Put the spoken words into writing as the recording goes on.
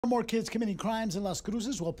More kids committing crimes in Las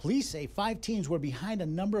Cruces. Well, police say 5 teens were behind a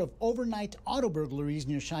number of overnight auto burglaries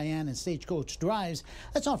near Cheyenne and Stagecoach Drives.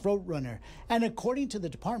 That's off Roadrunner. And according to the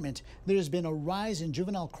department, there has been a rise in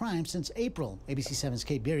juvenile crime since April. ABC 7's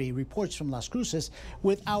Kate Berry reports from Las Cruces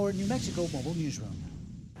with our New Mexico mobile newsroom.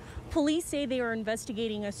 Police say they are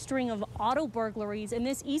investigating a string of auto burglaries in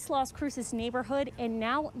this East Las Cruces neighborhood, and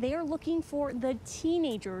now they are looking for the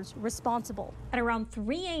teenagers responsible. At around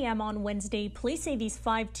 3 a.m. on Wednesday, police say these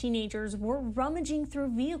 5 teenagers were rummaging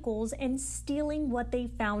through vehicles and stealing what they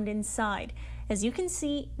found inside. As you can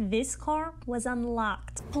see, this car was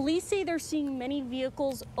unlocked. Police say they're seeing many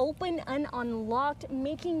vehicles open and unlocked,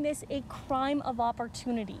 making this a crime of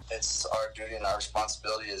opportunity. It's our duty and our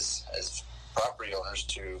responsibility as property owners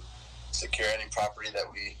to secure any property that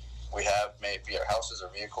we have, may it be our houses or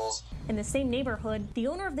vehicles. In the same neighborhood, the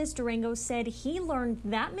owner of this Durango said he learned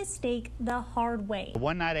that mistake the hard way.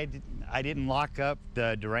 One night I didn't lock up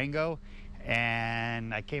the Durango,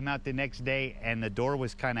 and I came out the next day and the door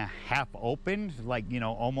was kind of half open, like, you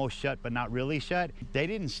know, almost shut but not really shut. They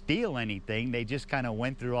didn't steal anything. They just kind of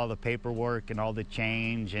went through all the paperwork and all the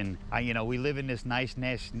change. And you know, we live in this nice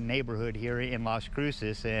neighborhood here in Las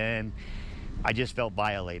Cruces, and I just felt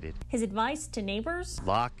violated. His advice to neighbors?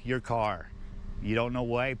 Lock your car. You don't know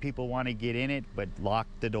why people want to get in it, but lock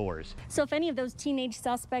the doors. So if any of those teenage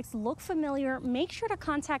suspects look familiar, make sure to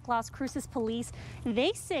contact Las Cruces police.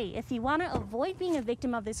 They say if you want to avoid being a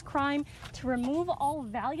victim of this crime, to remove all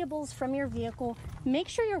valuables from your vehicle, make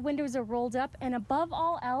sure your windows are rolled up, and above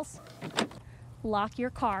all else, lock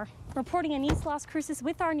your car. Reporting in East Las Cruces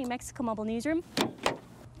with our New Mexico mobile newsroom,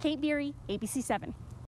 Kate Berry, ABC 7.